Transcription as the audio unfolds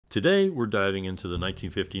Today, we're diving into the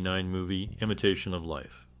 1959 movie Imitation of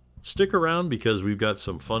Life. Stick around because we've got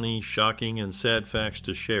some funny, shocking, and sad facts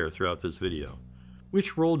to share throughout this video.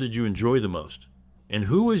 Which role did you enjoy the most? And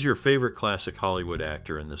who was your favorite classic Hollywood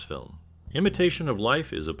actor in this film? Imitation of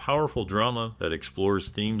Life is a powerful drama that explores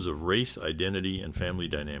themes of race, identity, and family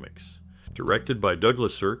dynamics. Directed by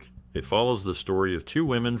Douglas Sirk, it follows the story of two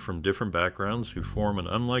women from different backgrounds who form an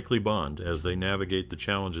unlikely bond as they navigate the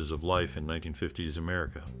challenges of life in 1950s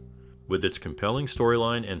America. With its compelling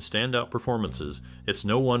storyline and standout performances, it's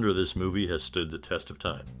no wonder this movie has stood the test of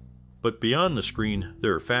time. But beyond the screen,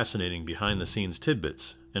 there are fascinating behind-the-scenes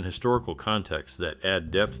tidbits and historical context that add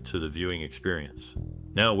depth to the viewing experience.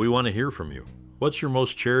 Now, we want to hear from you. What's your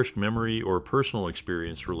most cherished memory or personal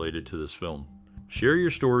experience related to this film? Share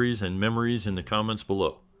your stories and memories in the comments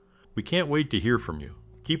below. We can't wait to hear from you.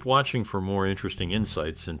 Keep watching for more interesting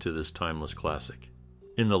insights into this timeless classic.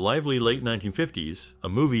 In the lively late 1950s, a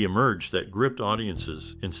movie emerged that gripped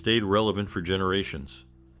audiences and stayed relevant for generations.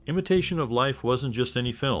 Imitation of Life wasn't just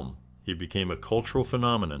any film. It became a cultural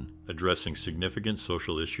phenomenon, addressing significant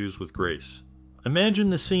social issues with grace. Imagine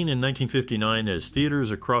the scene in 1959 as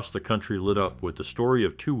theaters across the country lit up with the story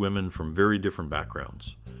of two women from very different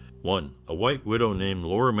backgrounds. One, a white widow named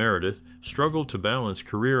Lora Meredith, struggled to balance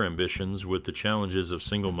career ambitions with the challenges of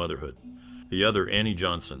single motherhood. The other, Annie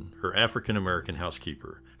Johnson, her African-American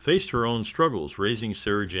housekeeper, faced her own struggles raising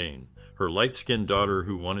Sarah Jane, her light-skinned daughter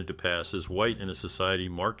who wanted to pass as white in a society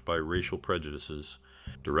marked by racial prejudices.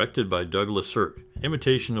 Directed by Douglas Sirk,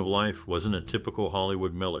 Imitation of Life wasn't a typical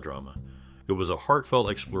Hollywood melodrama. It was a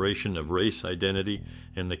heartfelt exploration of race, identity,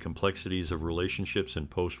 and the complexities of relationships in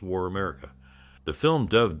post-war America. The film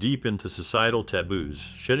delved deep into societal taboos,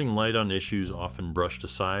 shedding light on issues often brushed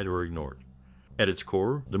aside or ignored. At its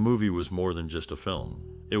core, the movie was more than just a film.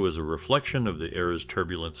 It was a reflection of the era's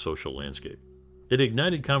turbulent social landscape. It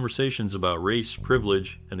ignited conversations about race,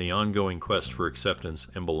 privilege, and the ongoing quest for acceptance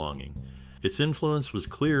and belonging. Its influence was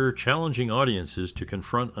clear, challenging audiences to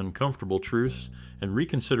confront uncomfortable truths and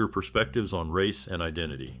reconsider perspectives on race and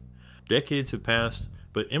identity. Decades have passed,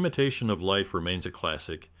 but Imitation of Life remains a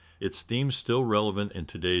classic, its themes still relevant in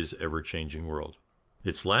today's ever-changing world.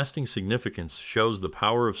 Its lasting significance shows the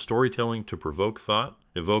power of storytelling to provoke thought,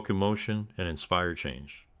 evoke emotion, and inspire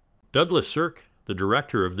change. Douglas Sirk, the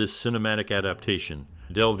director of this cinematic adaptation,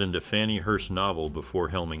 delved into Fannie Hurst's novel before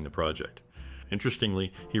helming the project.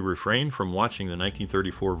 Interestingly, he refrained from watching the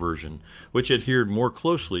 1934 version, which adhered more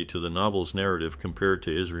closely to the novel's narrative compared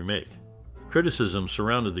to his remake. Criticism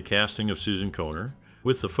surrounded the casting of Susan Kohner,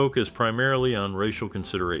 with the focus primarily on racial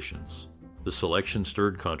considerations. The selection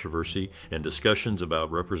stirred controversy and discussions about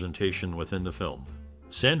representation within the film.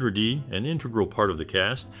 Sandra Dee, an integral part of the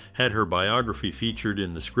cast, had her biography featured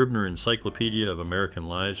in the Scribner Encyclopedia of American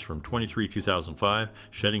Lives from 23/2005,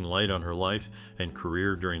 shedding light on her life and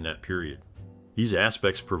career during that period. These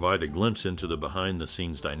aspects provide a glimpse into the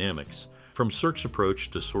behind-the-scenes dynamics, from Sirk's approach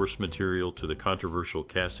to source material to the controversial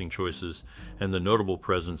casting choices and the notable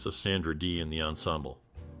presence of Sandra Dee in the ensemble.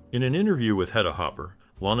 In an interview with Hedda Hopper,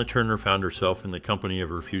 Lana Turner found herself in the company of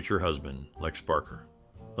her future husband, Lex Barker.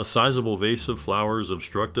 A sizable vase of flowers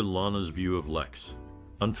obstructed Lana's view of Lex.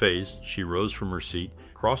 Unfazed, she rose from her seat,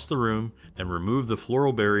 crossed the room, and removed the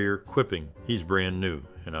floral barrier, quipping, "He's brand new,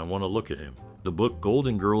 and I want to look at him." The book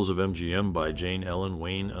Golden Girls of MGM by Jane Ellen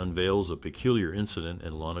Wayne unveils a peculiar incident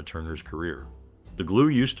in Lana Turner's career. The glue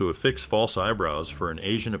used to affix false eyebrows for an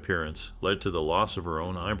Asian appearance led to the loss of her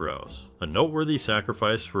own eyebrows, a noteworthy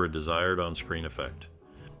sacrifice for a desired on-screen effect.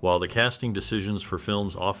 While the casting decisions for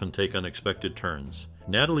films often take unexpected turns,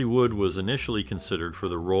 Natalie Wood was initially considered for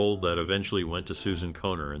the role that eventually went to Susan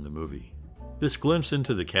Kohner in the movie. This glimpse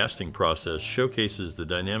into the casting process showcases the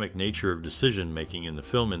dynamic nature of decision-making in the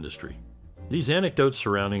film industry. These anecdotes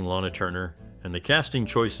surrounding Lana Turner and the casting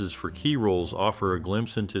choices for key roles offer a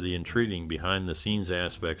glimpse into the intriguing behind-the-scenes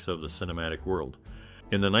aspects of the cinematic world.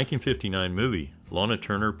 In the 1959 movie, Lana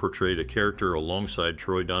Turner portrayed a character alongside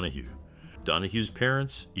Troy Donahue. Donahue's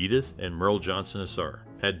parents, Edith and Merle Johnson Assar,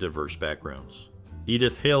 had diverse backgrounds.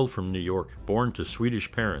 Edith hailed from New York, born to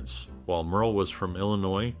Swedish parents, while Merle was from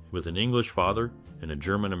Illinois with an English father and a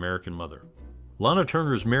German-American mother. Lana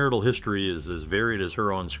Turner's marital history is as varied as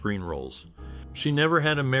her on-screen roles. She never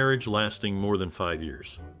had a marriage lasting more than 5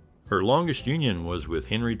 years. Her longest union was with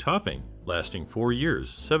Henry Topping, lasting 4 years,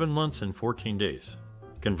 7 months, and 14 days.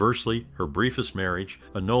 Conversely, her briefest marriage,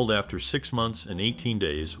 annulled after 6 months and 18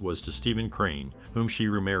 days, was to Stephen Crane, whom she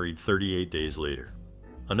remarried 38 days later.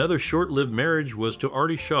 Another short-lived marriage was to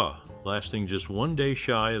Artie Shaw, lasting just 1 day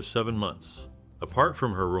shy of 7 months. Apart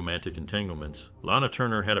from her romantic entanglements, Lana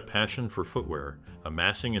Turner had a passion for footwear,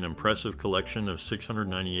 amassing an impressive collection of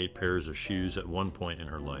 698 pairs of shoes at one point in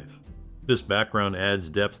her life. This background adds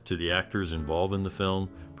depth to the actors involved in the film,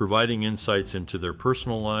 providing insights into their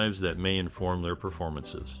personal lives that may inform their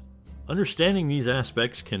performances. Understanding these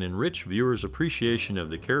aspects can enrich viewers' appreciation of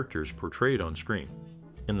the characters portrayed on screen.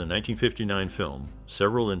 In the 1959 film,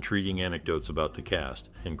 several intriguing anecdotes about the cast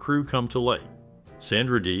and crew come to light.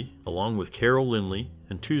 Sandra Dee, along with Carol Lindley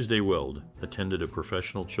and Tuesday Weld, attended a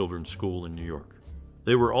professional children's school in New York.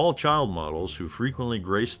 They were all child models who frequently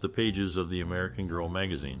graced the pages of the American Girl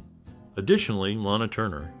magazine. Additionally, Lana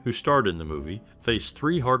Turner, who starred in the movie, faced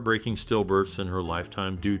 3 heartbreaking stillbirths in her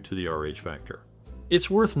lifetime due to the RH factor. It's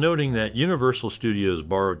worth noting that Universal Studios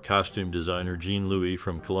borrowed costume designer Jean Louis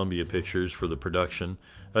from Columbia Pictures for the production,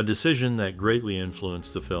 a decision that greatly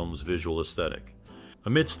influenced the film's visual aesthetic.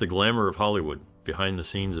 Amidst the glamour of Hollywood, behind the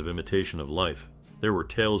scenes of Imitation of Life, there were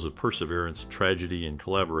tales of perseverance, tragedy, and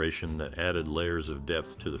collaboration that added layers of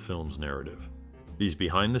depth to the film's narrative. These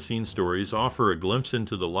behind-the-scenes stories offer a glimpse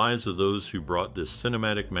into the lives of those who brought this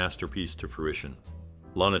cinematic masterpiece to fruition.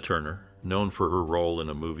 Lana Turner, known for her role in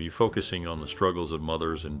a movie focusing on the struggles of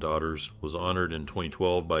mothers and daughters, was honored in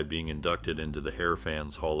 2012 by being inducted into the Hair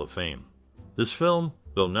Fans Hall of Fame. This film,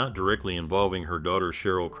 though not directly involving her daughter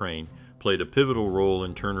Cheryl Crane, played a pivotal role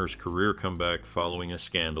in Turner's career comeback following a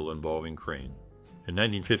scandal involving Crane. In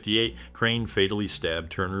 1958, Crane fatally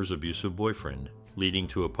stabbed Turner's abusive boyfriend, leading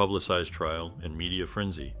to a publicized trial and media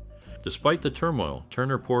frenzy. Despite the turmoil,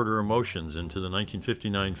 Turner poured her emotions into the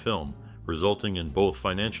 1959 film, resulting in both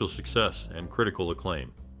financial success and critical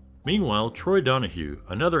acclaim. Meanwhile, Troy Donahue,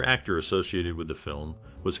 another actor associated with the film,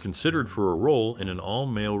 was considered for a role in an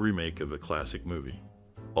all-male remake of a classic movie.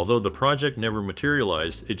 Although the project never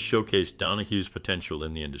materialized, it showcased Donahue's potential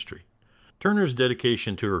in the industry. Turner's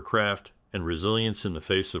dedication to her craft and resilience in the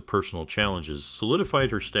face of personal challenges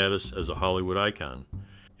solidified her status as a Hollywood icon.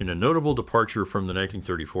 In a notable departure from the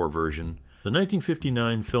 1934 version, the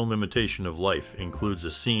 1959 film Imitation of Life includes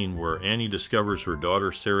a scene where Annie discovers her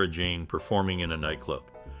daughter Sarah Jane performing in a nightclub.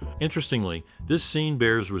 Interestingly, this scene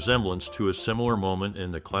bears resemblance to a similar moment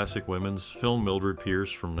in the classic women's film Mildred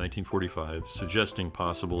Pierce from 1945, suggesting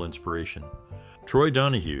possible inspiration. Troy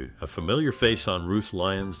Donahue, a familiar face on Ruth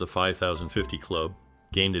Lyon's The 5050 Club,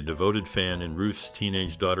 gained a devoted fan in Ruth's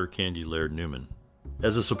teenage daughter Candy Laird Newman.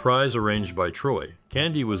 As a surprise arranged by Troy,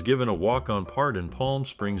 Candy was given a walk-on part in Palm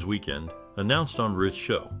Springs Weekend, announced on Ruth's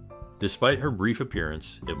show. Despite her brief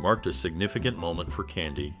appearance, it marked a significant moment for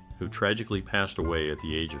Candy, who tragically passed away at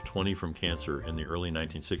the age of 20 from cancer in the early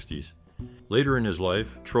 1960s. Later in his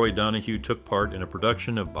life, Troy Donahue took part in a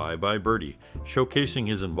production of Bye Bye Birdie, showcasing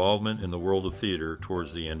his involvement in the world of theater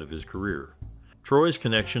towards the end of his career. Troy's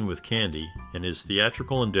connection with Candy and his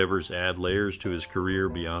theatrical endeavors add layers to his career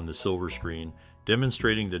beyond the silver screen,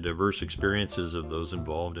 demonstrating the diverse experiences of those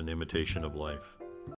involved in Imitation of Life.